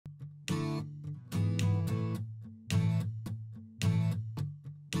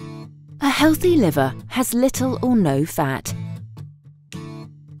healthy liver has little or no fat.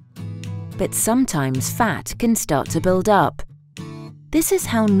 But sometimes fat can start to build up. This is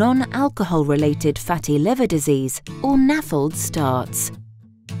how non-alcohol-related fatty liver disease, or NAFLD, starts.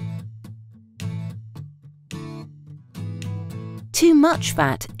 Too much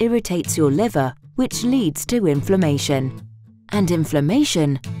fat irritates your liver, which leads to inflammation. And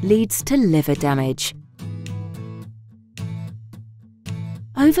inflammation leads to liver damage.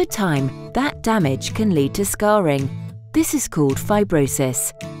 Over time, that damage can lead to scarring. This is called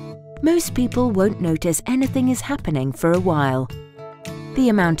fibrosis. Most people won't notice anything is happening for a while. The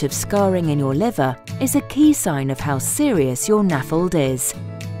amount of scarring in your liver is a key sign of how serious your NAFLD is.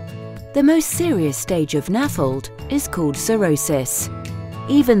 The most serious stage of NAFLD is called cirrhosis.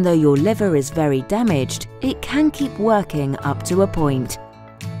 Even though your liver is very damaged, it can keep working up to a point.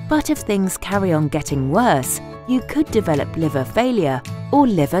 But if things carry on getting worse, you could develop liver failure or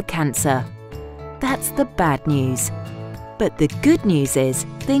liver cancer. That's the bad news. But the good news is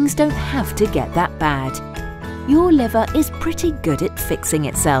things don't have to get that bad. Your liver is pretty good at fixing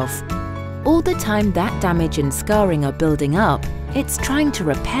itself. All the time that damage and scarring are building up, it's trying to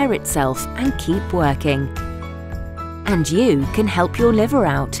repair itself and keep working. And you can help your liver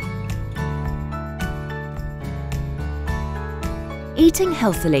out. Eating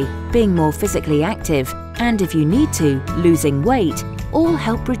healthily, being more physically active, and if you need to, losing weight, all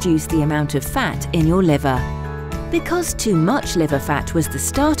help reduce the amount of fat in your liver. Because too much liver fat was the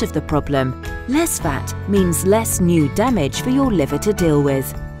start of the problem, less fat means less new damage for your liver to deal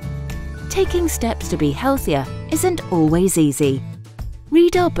with. Taking steps to be healthier isn't always easy.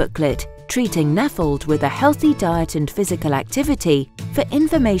 Read our booklet, Treating NAFLD with a Healthy Diet and Physical Activity, for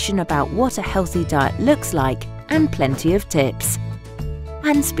information about what a healthy diet looks like and plenty of tips.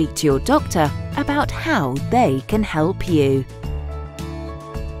 And speak to your doctor about how they can help you.